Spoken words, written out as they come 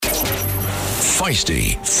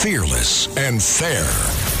Feisty, fearless, and fair.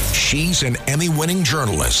 She's an Emmy-winning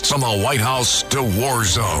journalist from the White House to war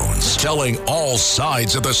zones, telling all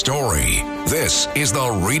sides of the story. This is the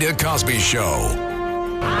Rita Cosby Show.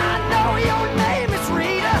 I know your name is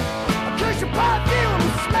Rita, 'cause your perfume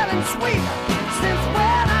is smelling sweet. Since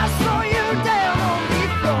when I saw you down on the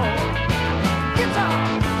floor. Guitar.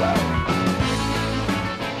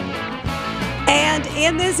 And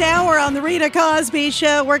in this hour on the Rita Cosby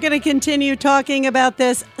Show, we're going to continue talking about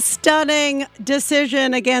this stunning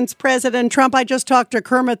decision against President Trump. I just talked to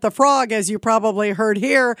Kermit the Frog, as you probably heard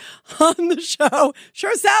here on the show.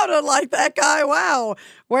 Sure sounded like that guy. Wow.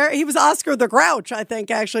 Where he was Oscar the Grouch, I think,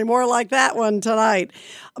 actually, more like that one tonight.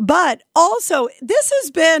 But also, this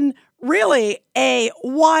has been really a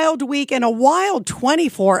wild week and a wild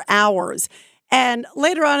 24 hours. And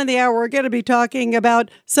later on in the hour, we're going to be talking about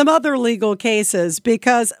some other legal cases,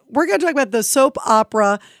 because we're going to talk about the soap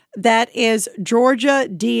opera that is Georgia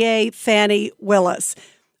DA Fani Willis.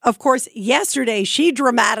 Of course, yesterday, she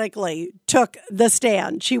dramatically took the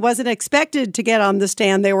stand. She wasn't expected to get on the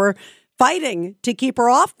stand. They were fighting to keep her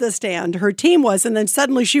off the stand. Her team was. And then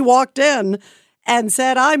suddenly she walked in and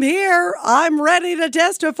said, "I'm here. I'm ready to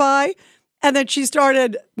testify." And then she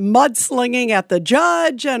started mudslinging at the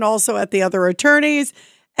judge and also at the other attorneys.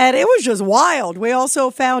 And it was just wild. We also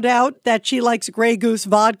found out that she likes Grey Goose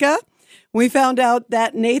vodka. We found out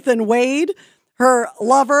that Nathan Wade, her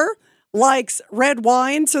lover, likes red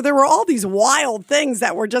wine. So there were all these wild things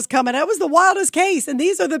that were just coming. It was the wildest case. And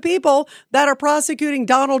these are the people that are prosecuting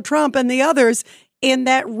Donald Trump and the others in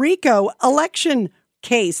that RICO election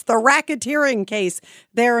case, the racketeering case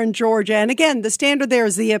there in Georgia. And again, the standard there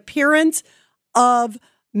is the appearance of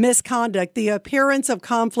misconduct, the appearance of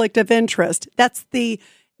conflict of interest.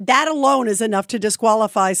 That alone is enough to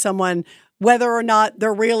disqualify someone, whether or not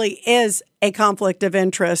there really is a conflict of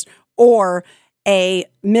interest or a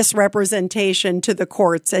misrepresentation to the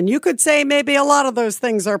courts. And you could say maybe a lot of those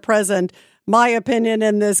things are present, my opinion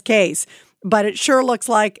in this case, but it sure looks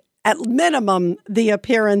like at minimum the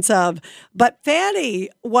appearance of. But Fani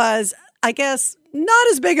was, I guess, not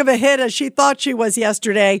as big of a hit as she thought she was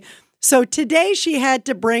yesterday. So today she had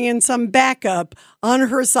to bring in some backup on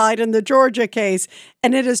her side in the Georgia case,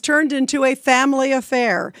 and it has turned into a family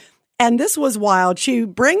affair. And this was wild. She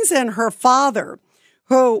brings in her father,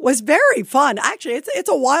 who was very fun. Actually, it's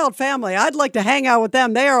a wild family. I'd like to hang out with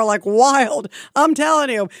them. They are like wild. I'm telling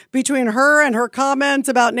you, between her and her comments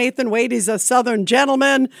about Nathan Wade, he's a Southern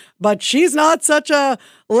gentleman, but she's not such a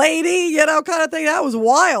lady, kind of thing. That was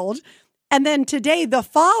wild. And then today, the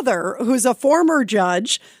father, who's a former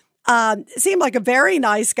judge, seemed like a very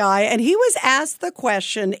nice guy. And he was asked the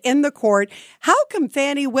question in the court, how come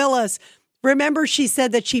Fani Willis, remember she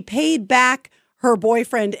said that she paid back her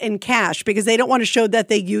boyfriend in cash because they don't want to show that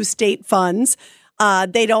they use state funds.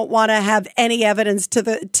 They don't want to have any evidence to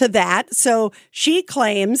that. So she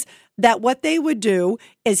claims that what they would do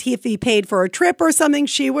is if he paid for a trip or something,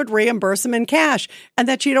 she would reimburse him in cash, and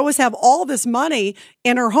that she'd always have all this money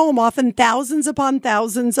in her home, often thousands upon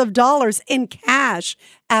thousands of dollars in cash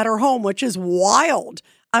at her home, which is wild.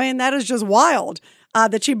 I mean, that is just wild.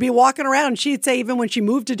 That she'd be walking around. She'd say even when she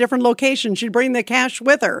moved to different locations, she'd bring the cash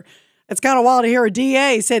with her. It's kind of wild to hear a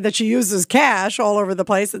DA say that she uses cash all over the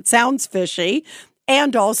place. It sounds fishy.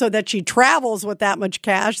 And also that she travels with that much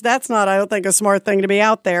cash. That's not, I don't think, a smart thing to be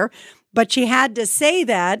out there. But she had to say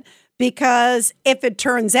that because if it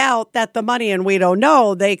turns out that the money, and we don't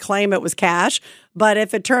know, they claim it was cash, but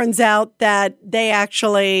if it turns out that they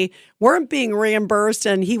actually weren't being reimbursed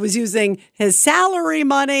and he was using his salary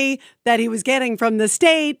money that he was getting from the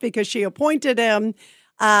state because she appointed him,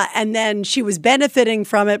 and then she was benefiting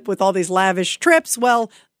from it with all these lavish trips,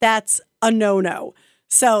 well, that's a no-no.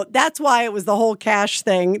 So that's why it was the whole cash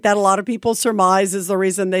thing that a lot of people surmise is the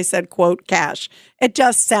reason they said, quote, cash. It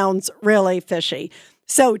just sounds really fishy.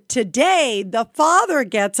 So today, the father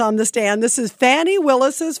gets on the stand. This is Fani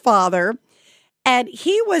Willis's father. And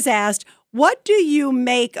he was asked, what do you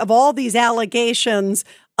make of all these allegations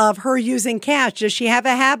of her using cash? Does she have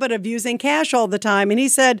a habit of using cash all the time? And he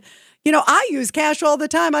said, I use cash all the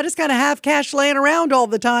time. I just kind of have cash laying around all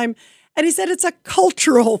the time. And he said it's a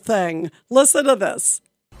cultural thing. Listen to this.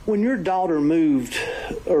 When your daughter moved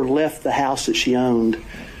or left the house that she owned,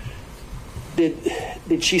 did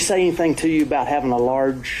she say anything to you about having a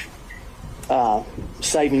large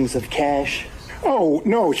savings of cash? Oh,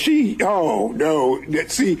 no. See,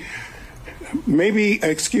 maybe,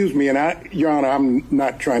 excuse me, and Your Honor, I'm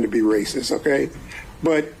not trying to be racist, okay?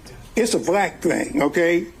 But it's a black thing,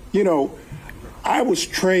 okay? I was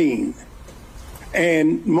trained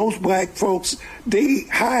And most black folks, they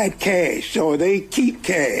hide cash or they keep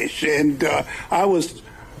cash. And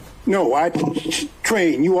I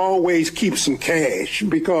train, you always keep some cash,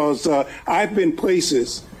 because I've been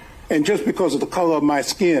places, and just because of the color of my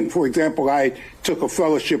skin, for example, I took a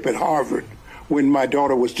fellowship at Harvard when my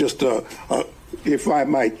daughter was just, if I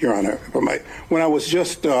might, Your Honor, when I was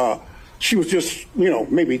just, she was just,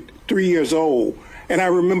 maybe 3 years old. And I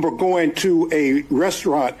remember going to a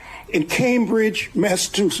restaurant in Cambridge,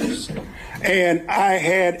 Massachusetts, and I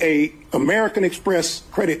had a American Express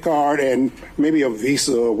credit card and maybe a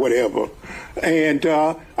Visa or whatever. And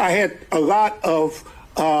I had a lot of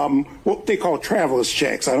what they call traveler's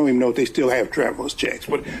checks. I don't even know if they still have traveler's checks,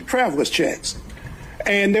 but traveler's checks.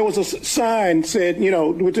 And there was a sign said,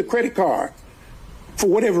 with the credit card, for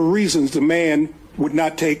whatever reasons, the man would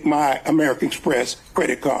not take my American Express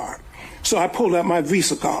credit card. So I pulled out my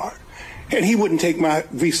Visa card, and he wouldn't take my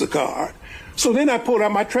Visa card. So then I pulled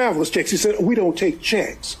out my traveler's checks. He said, we don't take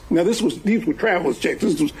checks. Now, these were traveler's checks.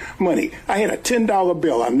 This was money. I had a $10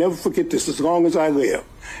 bill. I'll never forget this as long as I live.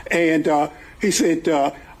 And he said,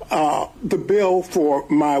 the bill for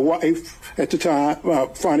my wife at the time,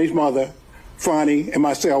 Fonnie's mother, Fonnie, and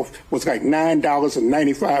myself was like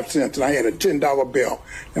 $9.95, and I had a $10 bill.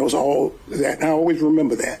 That was all that. And I always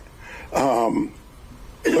remember that.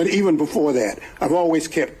 But even before that, I've always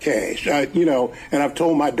kept cash, and I've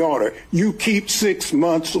told my daughter, you keep 6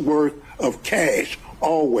 months worth of cash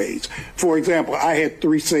always. For example, I had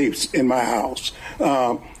 3 safes in my house.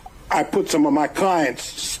 I put some of my clients'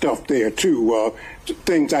 stuff there too,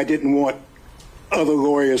 things I didn't want other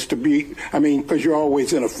lawyers to be, because you're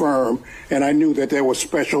always in a firm, and I knew that there were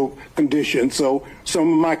special conditions. So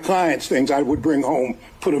some of my clients' things I would bring home,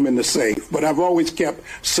 put them in the safe. But I've always kept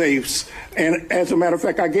safes. And as a matter of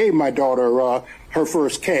fact, I gave my daughter her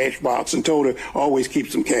first cash box and told her always keep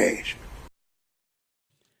some cash.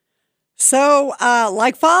 So,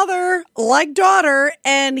 like father, like daughter,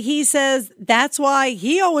 and he says that's why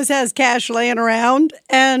he always has cash laying around,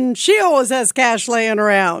 and she always has cash laying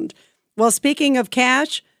around. Well, speaking of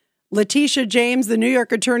cash, Letitia James, the New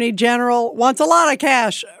York Attorney General, wants a lot of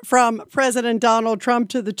cash from President Donald Trump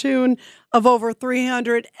to the tune of over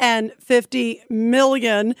 $350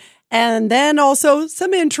 million, and then also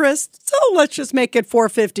some interest. So let's just make it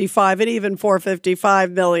 $455 and even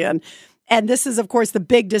 $455 million. And this is, of course, the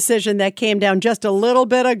big decision that came down just a little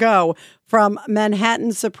bit ago from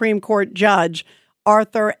Manhattan Supreme Court Judge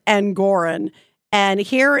Arthur Engoron. And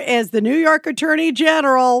here is the New York Attorney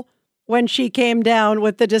General when she came down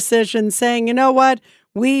with the decision saying, you know what,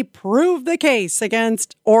 we proved the case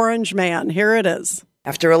against Orange Man. Here it is.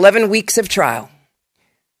 After 11 weeks of trial,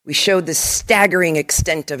 we showed the staggering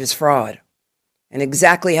extent of his fraud and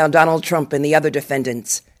exactly how Donald Trump and the other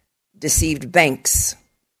defendants deceived banks,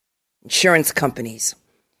 insurance companies,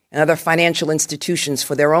 and other financial institutions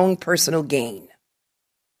for their own personal gain.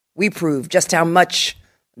 We proved just how much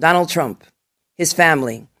Donald Trump, his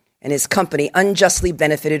family, and his company unjustly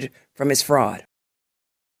benefited from his fraud.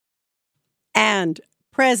 And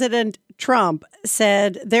President Trump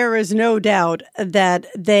said there is no doubt that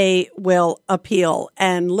they will appeal.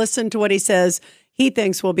 And listen to what he says he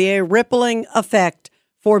thinks will be a rippling effect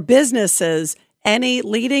for businesses, any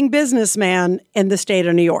leading businessman in the state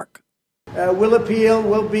of New York. We'll appeal,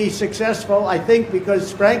 we'll be successful, I think,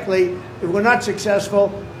 because, frankly, if we're not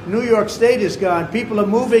successful, New York State is gone. People are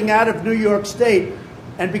moving out of New York State.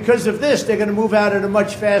 And because of this, they're going to move out at a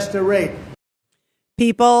much faster rate.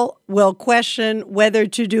 People will question whether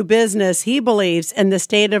to do business, he believes, in the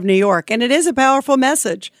state of New York. And it is a powerful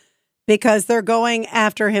message because they're going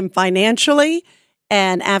after him financially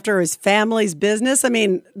and after his family's business.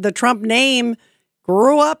 The Trump name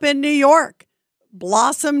grew up in New York,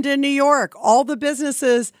 blossomed in New York, all the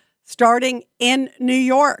businesses starting in New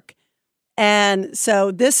York. And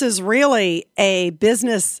so this is really a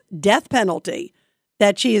business death penalty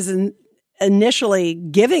that she is initially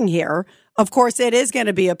giving here. Of course, it is going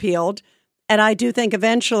to be appealed. And I do think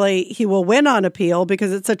eventually he will win on appeal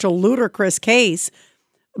because it's such a ludicrous case.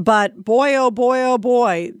 But boy, oh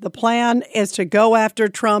boy, the plan is to go after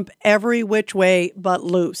Trump every which way but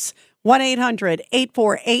loose.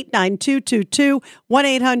 1-800-848-9222,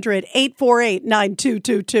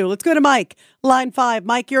 1-800-848-9222. Let's go to Mike, line 5.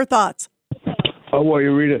 Mike, your thoughts. How are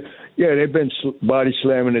you, Rita? Yeah, they've been body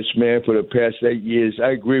slamming this man for the past 8 years. I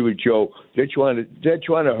agree with Joe. They're trying to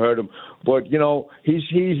hurt him, but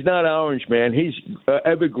he's not Orange Man. He's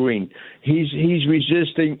evergreen. He's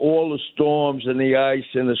resisting all the storms and the ice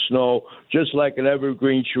and the snow, just like an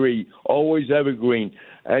evergreen tree, always evergreen.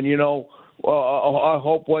 And I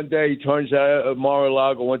hope one day he turns out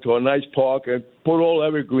Mar-a-Lago into a nice park and put all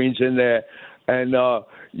evergreens in there. And,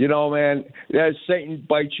 man, that Satan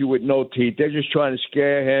bites you with no teeth. They're just trying to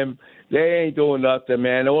scare him. They ain't doing nothing,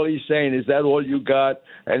 man. All he's saying is that all you got.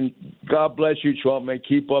 And God bless you, Trump, man.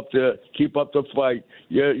 Keep up the fight.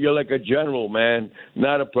 You're like a general, man,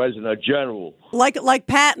 not a president, a general. Like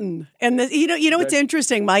Patton. And what's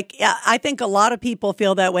interesting, Mike? I think a lot of people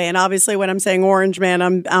feel that way. And obviously, when I'm saying orange man,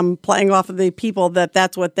 I'm playing off of the people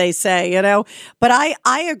that's what they say, But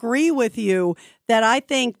I agree with you that I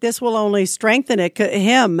think this will only strengthen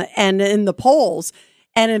him and in the polls.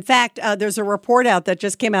 And in fact, there's a report out that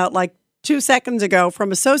just came out like 2 seconds ago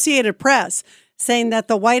from Associated Press saying that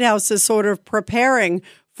the White House is sort of preparing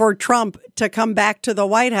for Trump to come back to the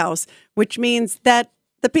White House, which means that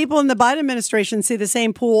the people in the Biden administration see the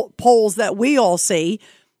same polls that we all see.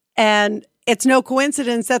 And it's no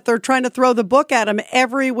coincidence that they're trying to throw the book at him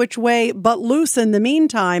every which way but loose in the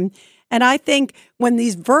meantime. And I think when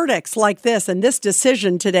these verdicts like this and this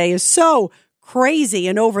decision today is so crazy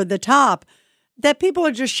and over the top that people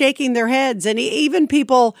are just shaking their heads. And even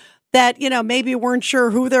people that, maybe weren't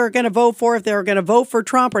sure who they're going to vote for, if they were going to vote for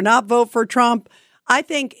Trump or not vote for Trump. I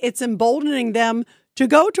think it's emboldening them to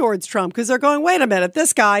go towards Trump because they're going, wait a minute,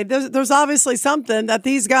 this guy, there's obviously something that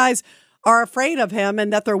these guys are afraid of him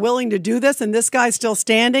and that they're willing to do this. And this guy's still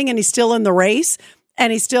standing and he's still in the race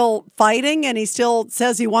and he's still fighting and he still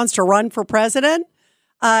says he wants to run for president.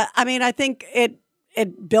 I think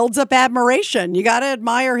it builds up admiration. You got to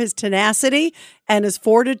admire his tenacity and his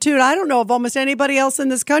fortitude. I don't know of almost anybody else in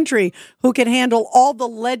this country who can handle all the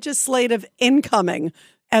legislative incoming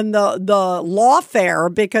and the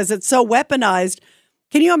lawfare because it's so weaponized.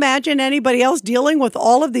 Can you imagine anybody else dealing with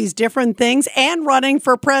all of these different things and running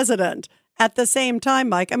for president at the same time,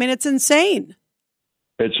 Mike? It's insane.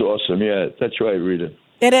 It's awesome. Yeah, that's right, Rita.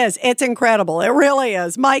 It is. It's incredible. It really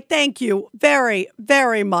is. Mike, thank you very,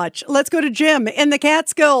 very much. Let's go to Jim in the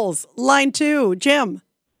Catskills. Line 2. Jim.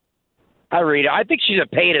 Hi, Rita. I think she's a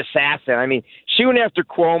paid assassin. She went after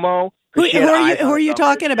Cuomo. Who are you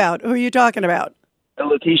talking about? Who are you talking about?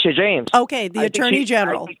 Letitia James. Okay, the Attorney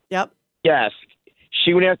General. Yep. Yes.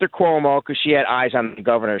 She went after Cuomo because she had eyes on the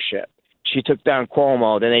governorship. She took down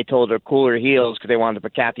Cuomo. Then they told her to cool her heels because they wanted to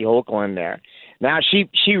put Kathy Hochul in there. Now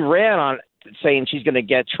she ran on saying she's going to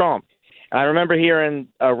get Trump. And I remember hearing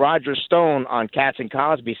Roger Stone on Katz and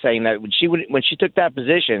Cosby saying that when she took that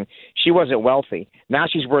position, she wasn't wealthy. Now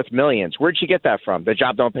she's worth millions. Where'd she get that from? The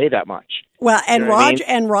job don't pay that much. Well, and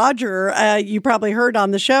Roger, you probably heard on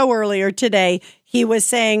the show earlier today, he was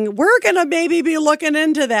saying, we're going to maybe be looking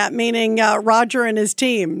into that, meaning Roger and his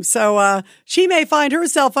team. So she may find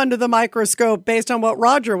herself under the microscope based on what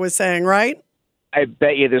Roger was saying, right? I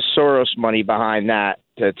bet you there's Soros money behind that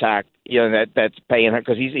to attack, that's paying her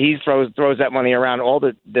because he throws that money around all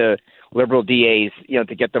the liberal DAs,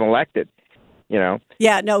 to get them elected.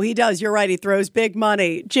 Yeah, no, he does. You're right. He throws big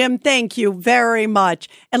money. Jim, thank you very much.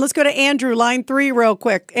 And let's go to Andrew, line 3 real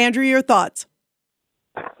quick. Andrew, your thoughts.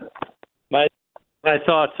 My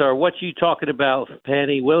thoughts are, what you talking about,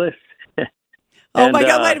 Fannie Willis? Oh, my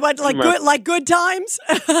God. What, like good times?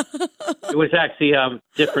 It was actually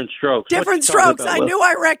Different Strokes. Different Strokes. I knew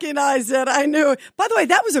I recognized it. I knew. By the way,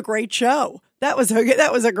 that was a great show. That was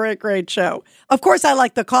a great show. Of course, I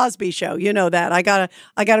like the Cosby Show. You know that. I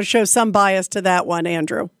gotta show some bias to that one,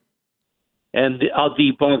 Andrew. And I'll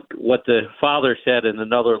debunk what the father said in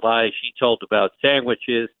another lie she told about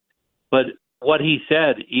sandwiches. But what he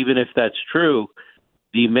said, even if that's true,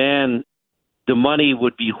 the money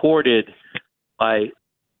would be hoarded by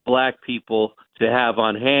black people to have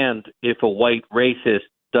on hand if a white racist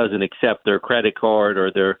doesn't accept their credit card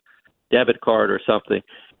or their debit card or something.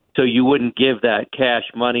 So you wouldn't give that cash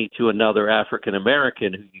money to another African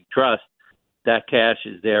American who you trust. That cash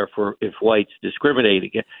is there for if whites discriminate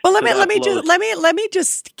against. Well, let me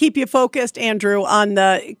just keep you focused, Andrew, on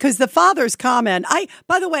because the father's comment.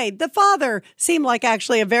 By the way, the father seemed like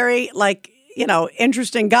actually a very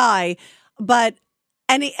interesting guy, but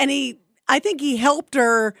I think he helped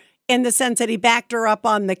her in the sense that he backed her up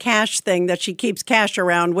on the cash thing, that she keeps cash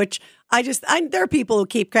around, which there are people who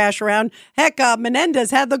keep cash around. Heck,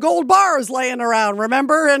 Menendez had the gold bars laying around,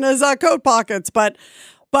 remember, in his coat pockets. But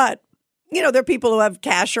there are people who have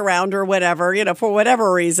cash around or whatever, for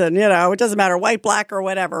whatever reason, it doesn't matter, white, black, or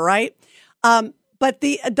whatever, right? But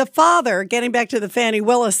the father, getting back to the Fannie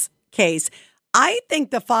Willis case, I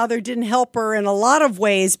think the father didn't help her in a lot of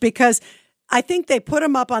ways because I think they put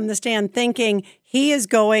him up on the stand thinking he is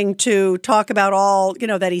going to talk about all,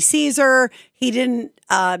 that he sees her. He didn't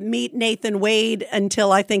meet Nathan Wade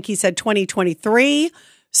until I think he said 2023.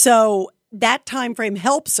 So that time frame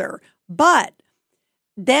helps her. But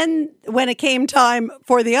then when it came time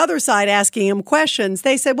for the other side asking him questions,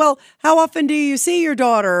 they said, well, how often do you see your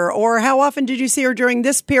daughter? Or how often did you see her during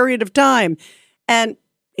this period of time? And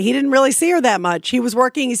he didn't really see her that much. He was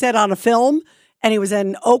working, he said, on a film, and he was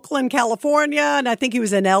in Oakland, California, and I think he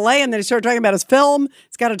was in LA, and then he started talking about his film.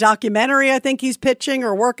 He's got a documentary I think he's pitching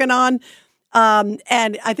or working on.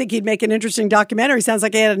 And I think he'd make an interesting documentary. Sounds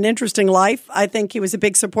like he had an interesting life. I think he was a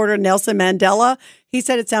big supporter of Nelson Mandela. He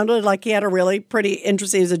said it sounded like he had a really pretty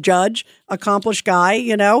interesting, he was a judge, accomplished guy,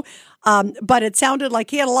 you know. But it sounded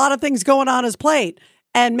like he had a lot of things going on his plate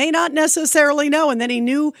and may not necessarily know. And then he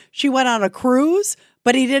knew she went on a cruise,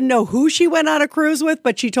 but he didn't know who she went on a cruise with.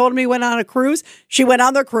 But she told him he went on a cruise. She went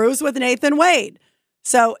on the cruise with Nathan Wade.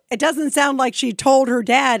 So it doesn't sound like she told her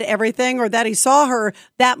dad everything or that he saw her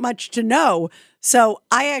that much to know. So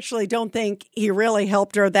I actually don't think he really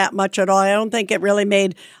helped her that much at all. I don't think it really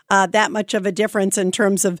made that much of a difference in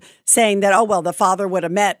terms of saying that, oh, well, the father would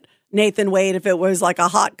have met Nathan Wade if it was like a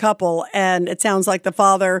hot couple. And it sounds like the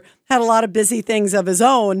father had a lot of busy things of his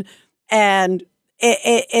own. And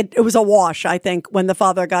it was a wash, I think, when the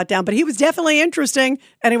father got down. But he was definitely interesting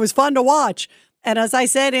and it was fun to watch. And as I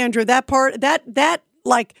said, Andrew, that part, that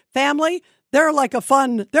like family, they're a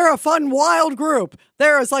fun, wild group.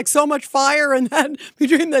 There is like so much fire, and then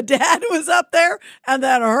between the dad who was up there and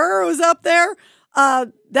then her who was up there,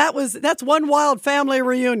 that's one wild family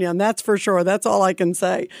reunion. That's for sure. That's all I can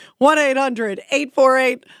say.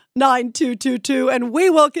 1-800-848-9222. And we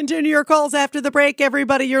will continue your calls after the break.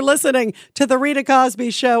 Everybody, you're listening to the Rita Cosby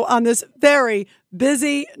Show on this very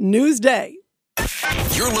busy news day.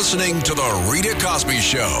 You're listening to the Rita Cosby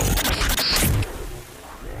Show.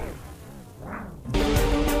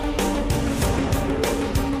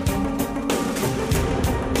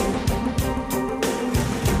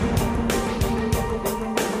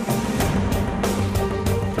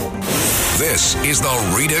 This is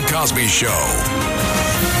the Rita Cosby Show.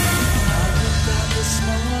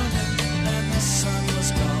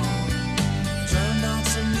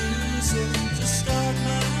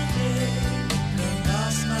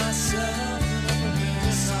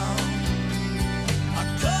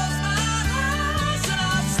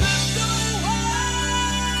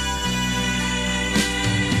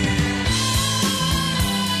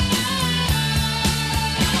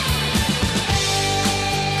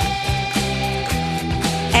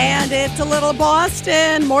 And it's a little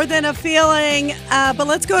Boston, more than a feeling. But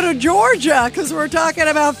let's go to Georgia because we're talking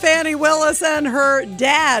about Fannie Willis and her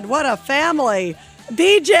dad. What a family.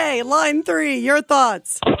 DJ, line 3, your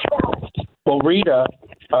thoughts. Well, Rita,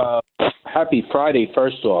 happy Friday,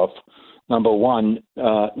 first off, number one.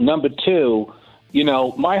 Number two, you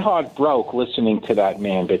know, my heart broke listening to that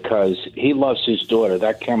man because he loves his daughter.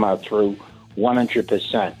 That came out through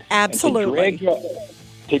 100%. Absolutely.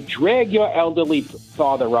 To drag your elderly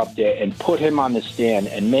father up there and put him on the stand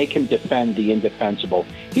and make him defend the indefensible.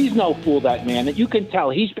 He's no fool, that man. And you can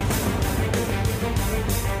tell he's been...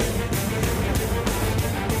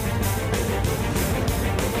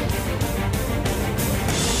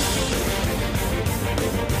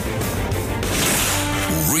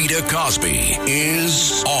 Rita Cosby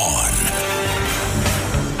is on.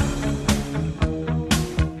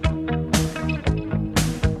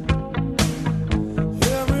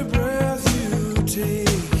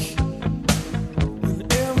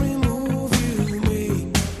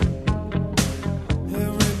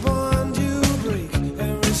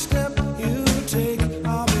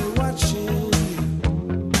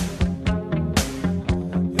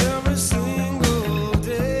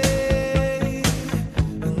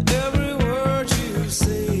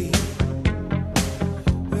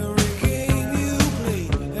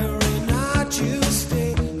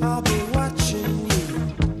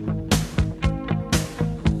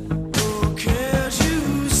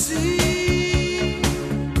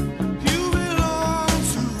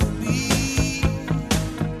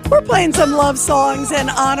 Playing some love songs in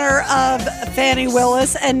honor of Fannie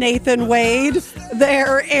Willis and Nathan Wade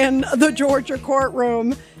there in the Georgia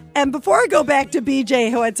courtroom. And before I go back to BJ,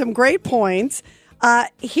 who had some great points,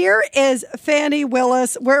 here is Fannie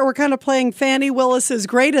Willis. We're kind of playing Fannie Willis's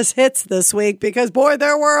greatest hits this week because, boy,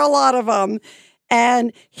 there were a lot of them.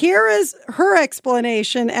 And here is her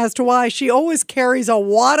explanation as to why she always carries a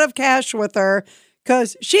wad of cash with her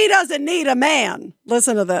because she doesn't need a man.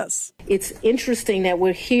 Listen to this. It's interesting that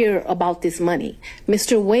we're here about this money.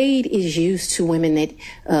 Mr. Wade is used to women that,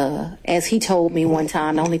 as he told me one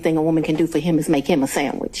time, the only thing a woman can do for him is make him a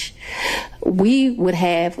sandwich. We would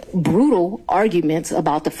have brutal arguments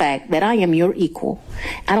about the fact that I am your equal.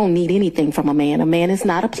 I don't need anything from a man. A man is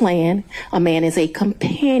not a plan. A man is a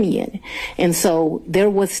companion. And so there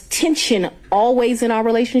was tension always in our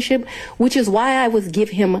relationship, which is why I would give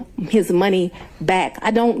him his money back.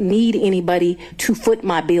 I don't need anybody to foot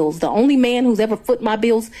my bills. The only man who's ever foot my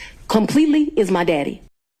bills completely is my daddy.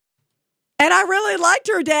 And I really liked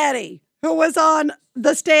her daddy, who was on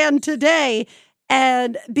the stand today.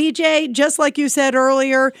 And BJ, just like you said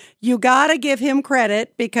earlier, you got to give him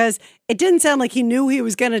credit because it didn't sound like he knew he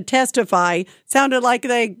was going to testify. Sounded like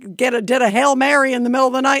they did a Hail Mary in the middle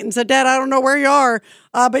of the night and said, Dad, I don't know where you are,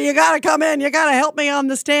 but you got to come in. You got to help me on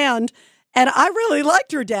the stand. And I really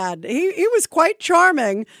liked her dad. He was quite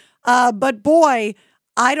charming. But boy,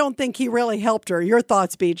 I don't think he really helped her. Your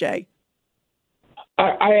thoughts, BJ?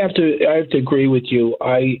 I have to agree with you.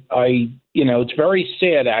 It's very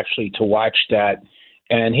sad actually to watch that.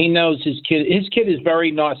 And he knows his kid is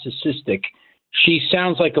very narcissistic. She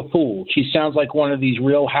sounds like a fool. She sounds like one of these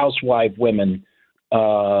Real Housewife women,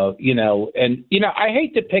 I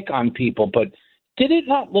hate to pick on people, but did it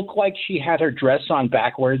not look like she had her dress on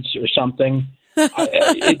backwards or something?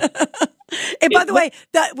 And by the way,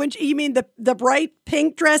 you mean the bright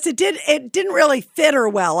pink dress, it didn't really fit her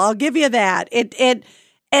well. I'll give you that. And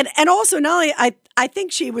also not only I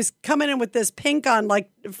think she was coming in with this pink on, like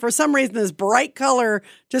for some reason this bright color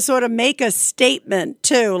to sort of make a statement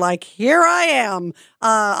too. Like, here I am,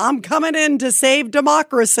 I'm coming in to save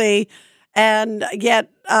democracy, and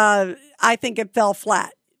yet I think it fell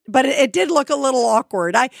flat. But it did look a little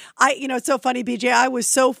awkward. It's so funny, BJ. I was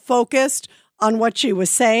so focused on what she was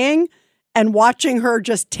saying and watching her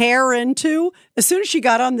just tear into, as soon as she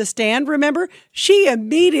got on the stand, remember, she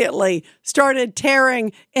immediately started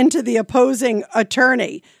tearing into the opposing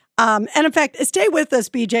attorney. And in fact, stay with us,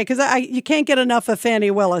 BJ, because you can't get enough of Fannie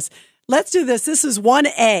Willis. Let's do this. This is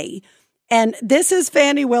 1A. And this is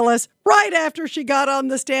Fannie Willis right after she got on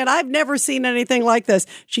the stand. I've never seen anything like this.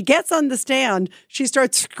 She gets on the stand. She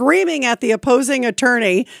starts screaming at the opposing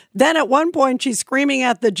attorney. Then at one point, she's screaming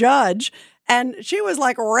at the judge. And she was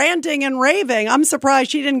like ranting and raving. I'm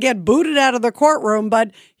surprised she didn't get booted out of the courtroom.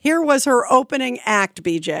 But here was her opening act,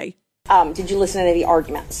 BJ. Did you listen to any of the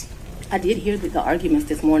arguments? I did hear the arguments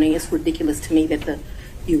this morning. It's ridiculous to me that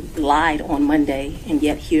you lied on Monday, and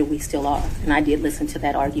yet here we still are. And I did listen to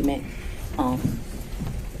that argument. All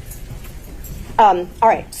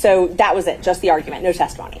right, so that was it, just the argument, no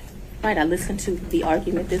testimony. Right, I listened to the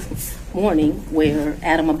argument this morning where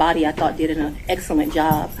Adam Abadi, I thought, did an excellent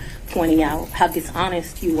job pointing out how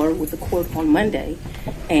dishonest you were with the court on Monday.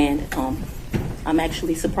 And I'm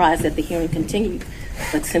actually surprised that the hearing continued,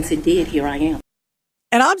 but since it did, here I am.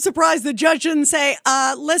 And I'm surprised the judge didn't say,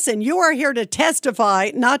 listen, you are here to testify,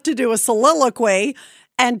 not to do a soliloquy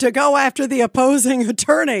and to go after the opposing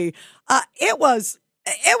attorney. It was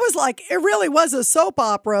like, it really was a soap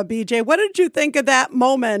opera, BJ. What did you think of that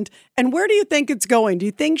moment? And where do you think it's going? Do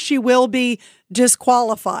you think she will be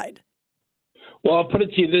disqualified? Well, I'll put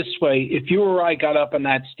it to you this way. If you or I got up on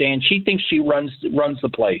that stand, she thinks she runs the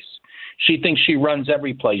place. She thinks she runs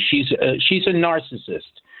every place. She's a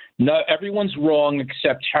narcissist. No, everyone's wrong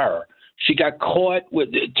except her. She got caught with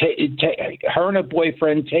her and her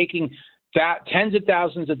boyfriend taking tens of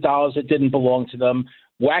thousands of dollars that didn't belong to them,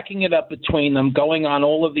 whacking it up between them, going on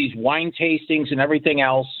all of these wine tastings and everything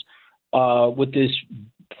else with this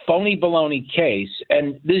phony baloney case.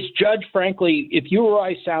 And this judge, frankly, if you or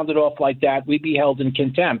I sounded off like that, we'd be held in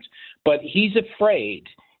contempt. But he's afraid.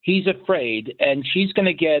 He's afraid, and she's going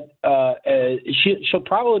to get she'll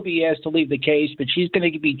probably be asked to leave the case, but she's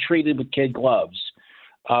going to be treated with kid gloves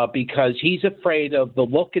because he's afraid of the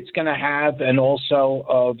look it's going to have and also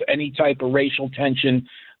of any type of racial tension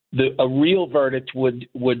a real verdict would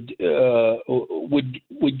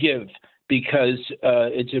give, because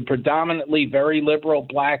it's a predominantly very liberal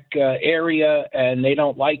black area, and they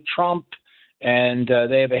don't like Trump, and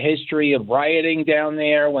they have a history of rioting down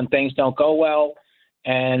there when things don't go well,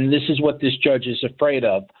 and this is what this judge is afraid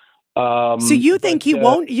of. So you think he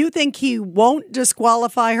won't? You think he won't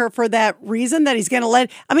disqualify her for that reason? That he's going to let?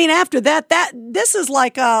 I mean, after that this is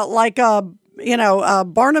like a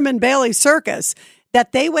Barnum and Bailey circus.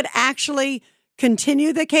 That they would actually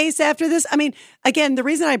continue the case after this. I mean, again, the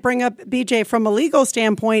reason I bring up BJ from a legal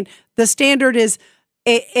standpoint, the standard is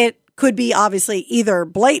it could be obviously either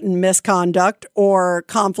blatant misconduct or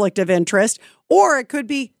conflict of interest, or it could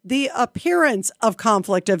be the appearance of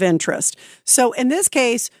conflict of interest. So in this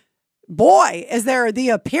case, boy, is there the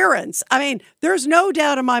appearance. I mean, there's no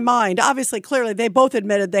doubt in my mind. Obviously, clearly, they both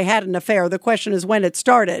admitted they had an affair. The question is when it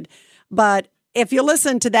started. But if you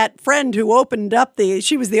listen to that friend who opened up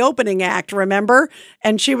she was the opening act, remember?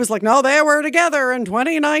 And she was like, no, they were together in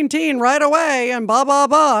 2019 right away and blah, blah,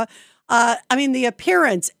 blah. I mean, the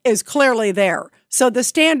appearance is clearly there. So the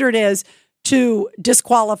standard is, to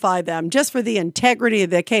disqualify them just for the integrity of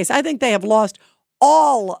the case. I think they have lost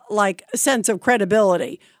all sense of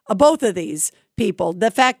credibility, both of these people.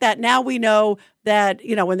 The fact that now we know that,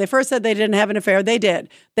 when they first said they didn't have an affair, they did.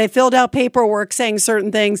 They filled out paperwork saying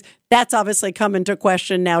certain things. That's obviously come into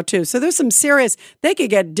question now, too. So there's some serious, they could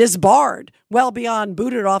get disbarred well beyond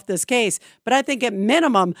booted off this case. But I think at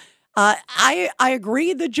minimum, I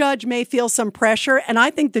agree the judge may feel some pressure, and I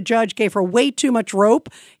think the judge gave her way too much rope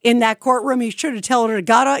in that courtroom. He should have told her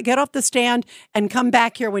to get off the stand and come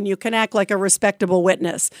back here when you can act like a respectable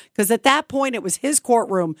witness. Because at that point, it was his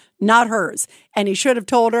courtroom, not hers. And he should have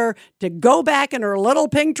told her to go back in her little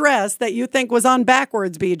pink dress that you think was on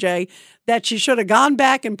backwards, BJ, that she should have gone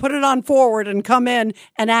back and put it on forward and come in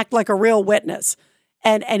and act like a real witness.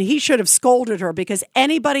 And he should have scolded her, because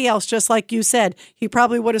anybody else, just like you said, he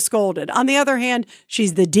probably would have scolded. On the other hand,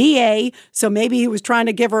 she's the DA, so maybe he was trying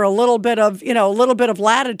to give her a little bit of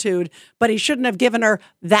latitude, but he shouldn't have given her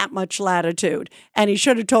that much latitude. And he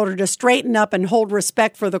should have told her to straighten up and hold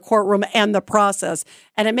respect for the courtroom and the process.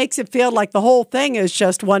 And it makes it feel like the whole thing is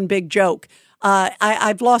just one big joke.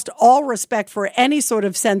 I've lost all respect for any sort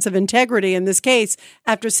of sense of integrity in this case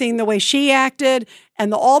after seeing the way she acted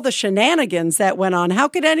and all the shenanigans that went on. How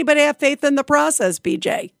could anybody have faith in the process,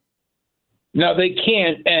 BJ? No, they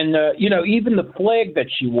can't. And, even the flag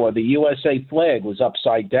that she wore, the USA flag, was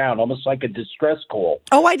upside down, almost like a distress call.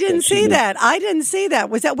 Oh, I didn't see that. I didn't see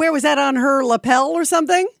that. Where was that, on her lapel or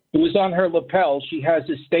something? It was on her lapel. She has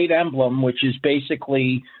a state emblem, which is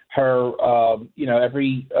basically her,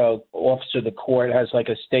 every officer of the court has like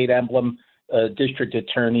a state emblem, district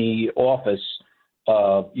attorney office.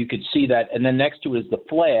 You could see that. And then next to it is the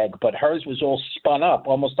flag, but hers was all spun up,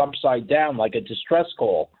 almost upside down, like a distress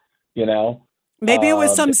call, Maybe it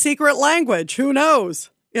was some secret language. Who knows?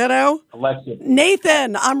 Alexa.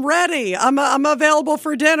 Nathan, I'm ready. I'm available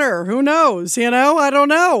for dinner. Who knows? I don't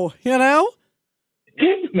know,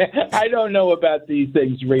 I don't know about these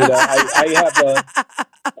things, Rita.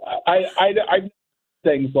 I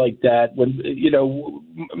things like that. When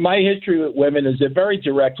my history with women is they're very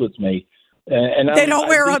direct with me, and they don't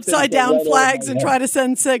wear upside down flags and try to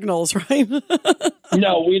send signals, right?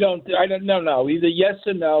 No, we don't. I don't. No. Either yes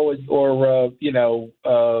or no, or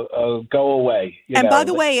go away. And by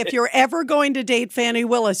the way, if you're ever going to date Fannie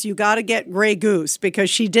Willis, you got to get Grey Goose, because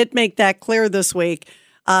she did make that clear this week.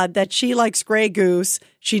 That she likes Grey Goose.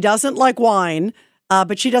 She doesn't like wine,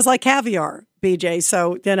 but she does like caviar, BJ.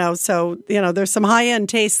 So, there's some high end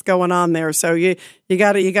tastes going on there. So you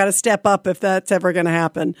got to step up if that's ever going to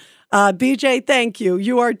happen. BJ, thank you.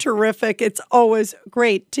 You are terrific. It's always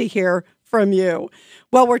great to hear from you.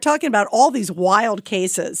 Well, we're talking about all these wild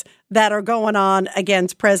cases that are going on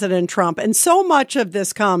against President Trump. And so much of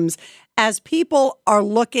this comes as people are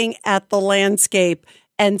looking at the landscape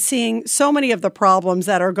and seeing so many of the problems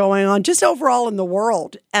that are going on just overall in the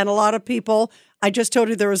world. And a lot of people, I just told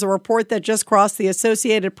you there was a report that just crossed the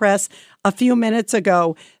Associated Press a few minutes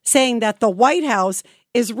ago saying that the White House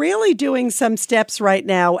is really doing some steps right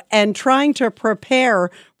now and trying to prepare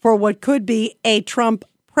for what could be a Trump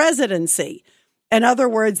presidency. In other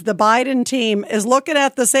words, the Biden team is looking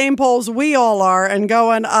at the same polls we all are and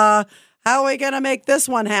going, how are we going to make this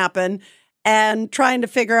one happen? And trying to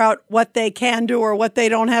figure out what they can do or what they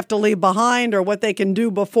don't have to leave behind or what they can do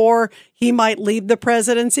before he might leave the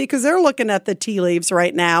presidency, because they're looking at the tea leaves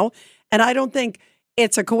right now. And I don't think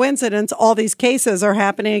it's a coincidence all these cases are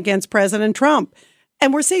happening against President Trump.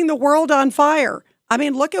 And we're seeing the world on fire. I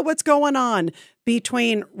mean, look at what's going on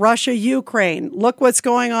between Russia, Ukraine. Look what's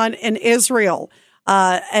going on in Israel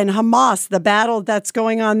and Hamas, the battle that's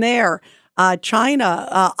going on there.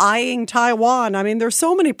 China eyeing Taiwan. I mean, there's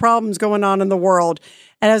so many problems going on in the world.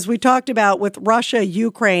 And as we talked about with Russia,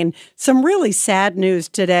 Ukraine, some really sad news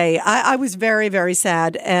today. I was very, very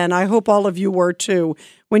sad, and I hope all of you were too,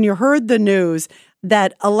 when you heard the news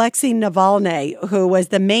that Alexei Navalny, who was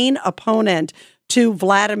the main opponent to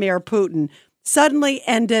Vladimir Putin, suddenly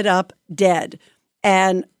ended up dead.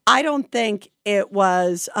 And I don't think it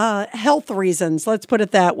was health reasons. Let's put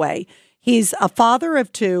it that way. He's a father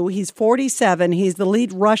of two. He's 47. He's the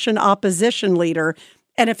lead Russian opposition leader.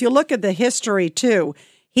 And if you look at the history, too,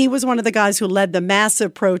 he was one of the guys who led the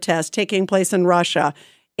massive protest taking place in Russia.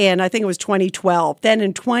 And I think it was 2012. Then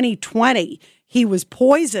in 2020, he was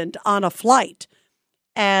poisoned on a flight.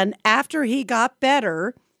 And after he got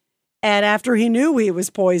better, and after he knew he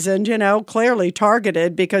was poisoned, clearly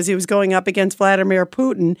targeted because he was going up against Vladimir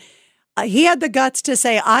Putin, he had the guts to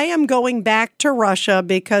say, I am going back to Russia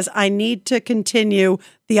because I need to continue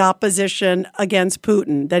the opposition against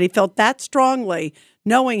Putin, that he felt that strongly,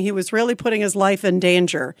 knowing he was really putting his life in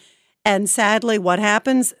danger. And sadly, what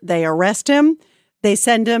happens? They arrest him. They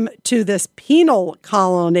send him to this penal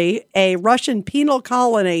colony, a Russian penal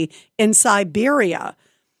colony in Siberia,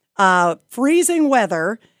 freezing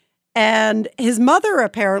weather. And his mother,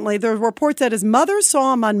 apparently, there were reports that his mother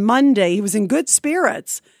saw him on Monday. He was in good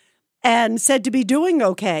spirits and said to be doing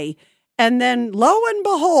okay. And then, lo and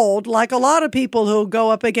behold, like a lot of people who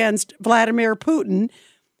go up against Vladimir Putin,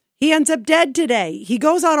 he ends up dead today. He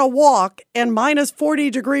goes on a walk in minus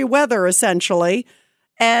 40-degree weather, essentially,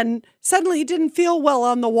 and suddenly he didn't feel well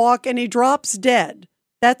on the walk and he drops dead.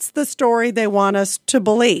 That's the story they want us to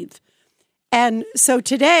believe. And so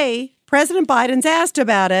today, President Biden's asked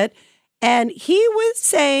about it, and he was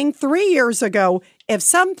saying 3 years ago, if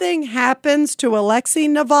something happens to Alexei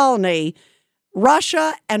Navalny,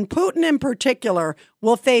 Russia and Putin in particular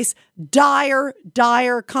will face dire,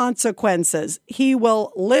 dire consequences. He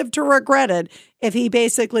will live to regret it if he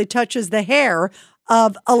basically touches the hair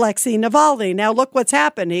of Alexei Navalny. Now, look what's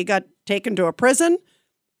happened. He got taken to a prison.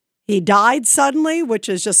 He died suddenly, which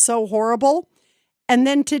is just so horrible. And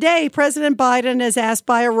then today, President Biden is asked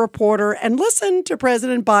by a reporter, and listen to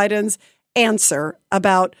President Biden's answer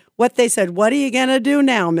about what they said. What are you going to do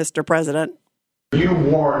now, Mr. President? You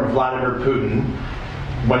warned Vladimir Putin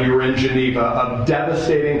when you were in Geneva of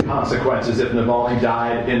devastating consequences if Navalny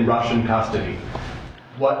died in Russian custody.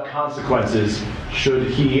 What consequences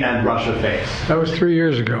should he and Russia face? That was 3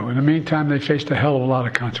 years ago. In the meantime, they faced a hell of a lot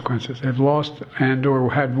of consequences. They've lost and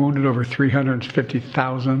or had wounded over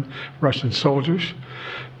 350,000 Russian soldiers.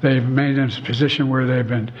 They've made them in a position where they've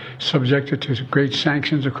been subjected to great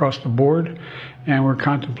sanctions across the board, and we're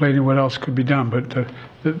contemplating what else could be done. But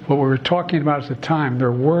what we were talking about at the time,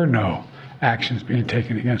 there were no actions being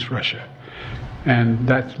taken against Russia. And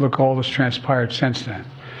look, all that's transpired since then.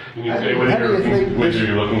 Can you say whether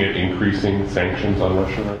you're looking at increasing sanctions on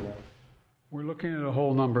Russia right now? We're looking at a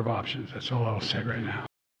whole number of options. That's all I'll say right now.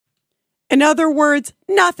 In other words,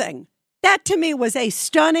 nothing. That to me was a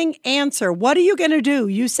stunning answer. What are you going to do?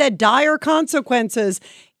 You said dire consequences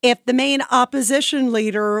if the main opposition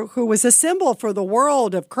leader, who was a symbol for the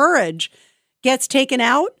world of courage, gets taken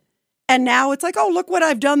out. And now it's like, oh, look what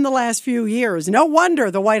I've done the last few years. No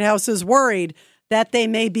wonder the White House is worried that they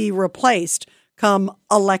may be replaced come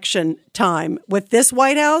election time. With this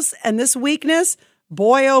White House and this weakness,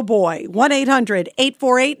 boy, oh boy,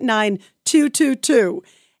 1-800-848-9222.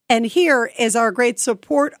 And here is our great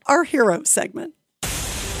Support Our Hero segment.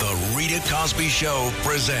 The Rita Cosby Show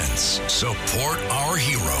presents Support Our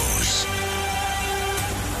Heroes.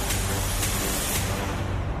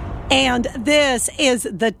 And this is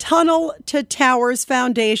the Tunnel to Towers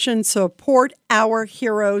Foundation Support Our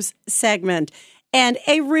Heroes segment. And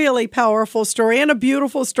a really powerful story and a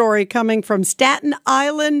beautiful story coming from Staten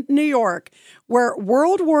Island, New York, where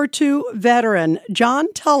World War II veteran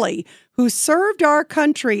John Tully, who served our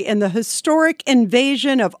country in the historic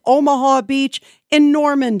invasion of Omaha Beach in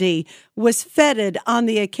Normandy, was feted on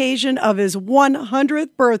the occasion of his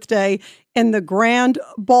 100th birthday in the grand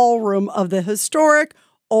ballroom of the historic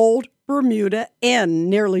Old Bermuda Inn.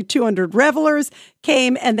 Nearly 200 revelers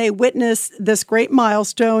came and they witnessed this great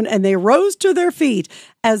milestone, and they rose to their feet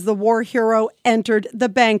as the war hero entered the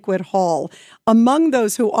banquet hall. Among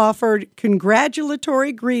those who offered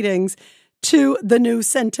congratulatory greetings to the new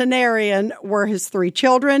centenarian were his 3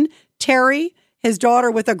 children, Terry, his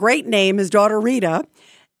daughter with a great name, his daughter Rita,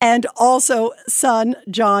 and also son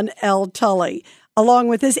John L. Tully, along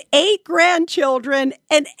with his 8 grandchildren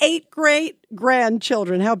and 8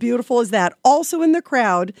 great-grandchildren. How beautiful is that? Also in the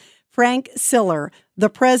crowd, Frank Siller, the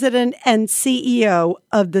president and CEO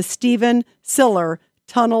of the Stephen Siller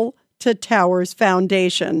Tunnel to Towers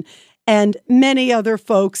Foundation, and many other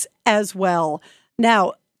folks as well.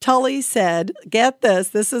 Now, Tully said, get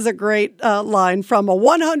this is a great line from a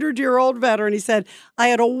 100-year-old veteran. He said, I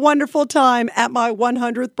had a wonderful time at my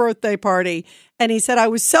 100th birthday party. And he said, I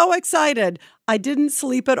was so excited. I didn't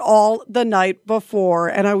sleep at all the night before.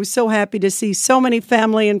 And I was so happy to see so many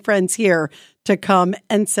family and friends here to come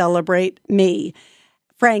and celebrate me.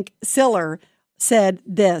 Frank Siller said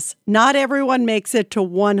this, not everyone makes it to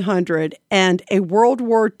 100, and a World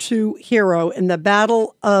War II hero in the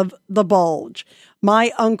Battle of the Bulge.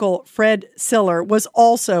 My uncle, Fred Siller, was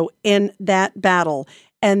also in that battle,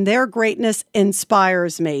 and their greatness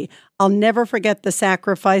inspires me. I'll never forget the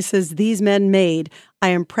sacrifices these men made. I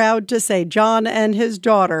am proud to say John and his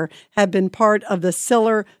daughter have been part of the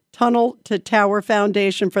Siller Tunnel to Tower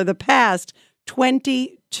Foundation for the past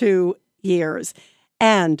 22 years.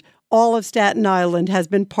 And all of Staten Island has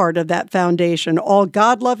been part of that foundation. All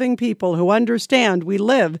God-loving people who understand we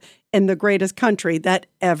live in the greatest country that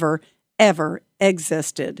ever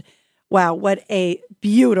existed. Wow, what a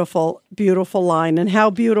beautiful, beautiful line. And how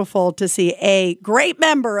beautiful to see a great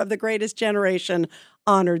member of the greatest generation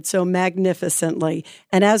honored so magnificently.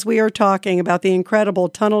 And as we are talking about the incredible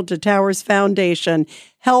Tunnel to Towers Foundation,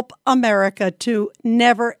 help America to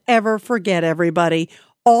never, ever forget, everybody.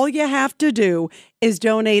 All you have to do is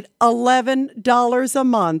donate $11 a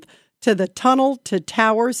month to the Tunnel to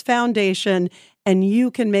Towers Foundation, and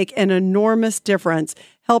you can make an enormous difference.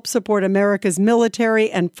 Help support America's military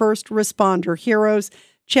and first responder heroes.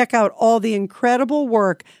 Check out all the incredible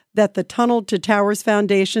work that the Tunnel to Towers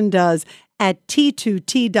Foundation does at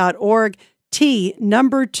T2T.org, T2T.org.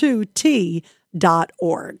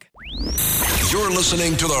 You're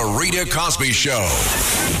listening to The Rita Cosby Show.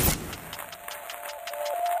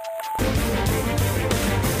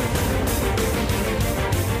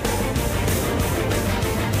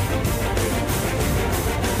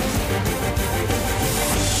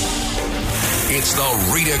 It's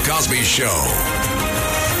The Rita Cosby Show.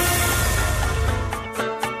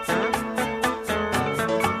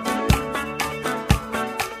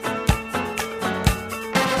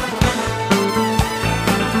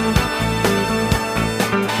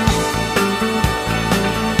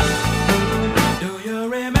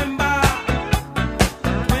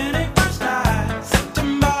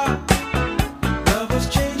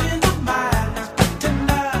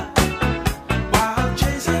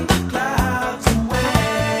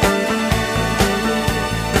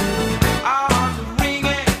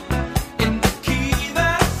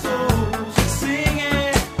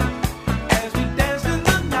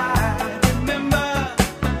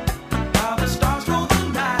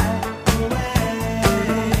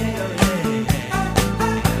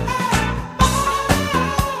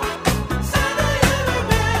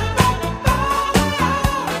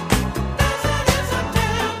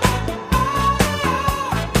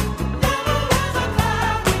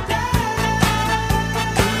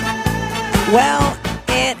 Well,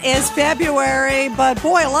 it is February, but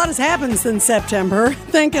boy, a lot has happened since September.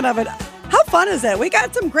 Thinking of it, how fun is that? We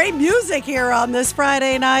got some great music here on this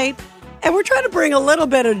Friday night, and we're trying to bring a little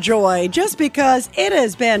bit of joy just because it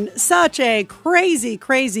has been such a crazy,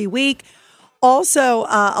 crazy week. Also,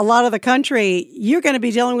 a lot of the country, you're going to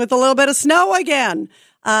be dealing with a little bit of snow again.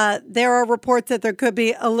 There are reports that there could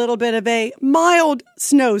be a little bit of a mild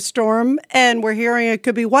snowstorm, and we're hearing it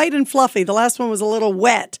could be white and fluffy. The last one was a little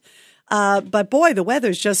wet. But boy, the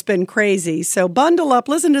weather's just been crazy. So bundle up,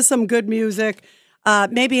 listen to some good music,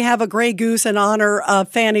 maybe have a Grey Goose in honor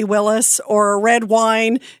of Fannie Willis or a red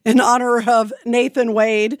wine in honor of Nathan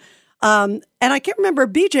Wade. And I can't remember,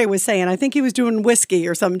 BJ was saying, I think he was doing whiskey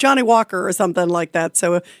or something, Johnny Walker or something like that.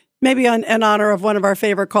 So maybe in honor of one of our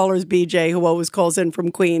favorite callers, BJ, who always calls in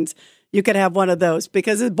from Queens, you could have one of those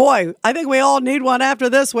because, boy, I think we all need one after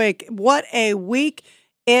this week. What a week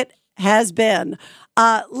it has been.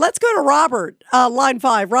 Let's go to Robert, line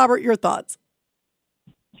 5. Robert, your thoughts.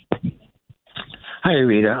 Hi,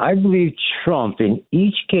 Rita. I believe Trump in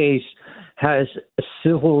each case has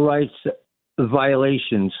civil rights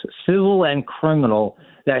violations, civil and criminal,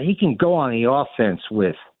 that he can go on the offense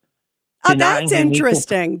with. Oh, that's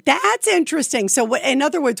interesting. That's interesting. So in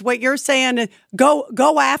other words, what you're saying is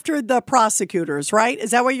go after the prosecutors, right? Is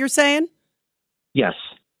that what you're saying? Yes.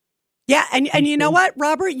 Yeah, and you know what,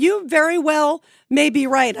 Robert? You very well may be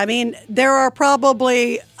right. I mean, there are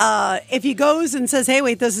probably, if he goes and says, hey,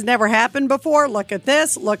 wait, this has never happened before, look at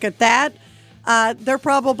this, look at that, there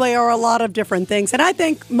probably are a lot of different things. And I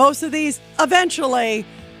think most of these eventually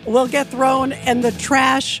will get thrown in the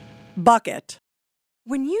trash bucket.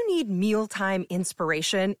 When you need mealtime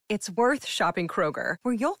inspiration, it's worth shopping Kroger,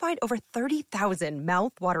 where you'll find over 30,000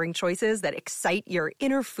 mouth-watering choices that excite your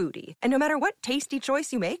inner foodie. And no matter what tasty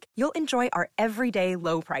choice you make, you'll enjoy our everyday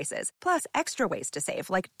low prices, plus extra ways to save,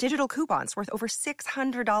 like digital coupons worth over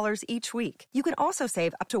 $600 each week. You can also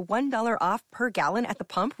save up to $1 off per gallon at the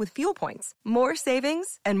pump with fuel points. More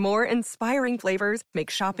savings and more inspiring flavors make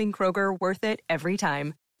shopping Kroger worth it every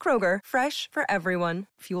time. Kroger, fresh for everyone.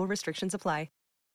 Fuel restrictions apply.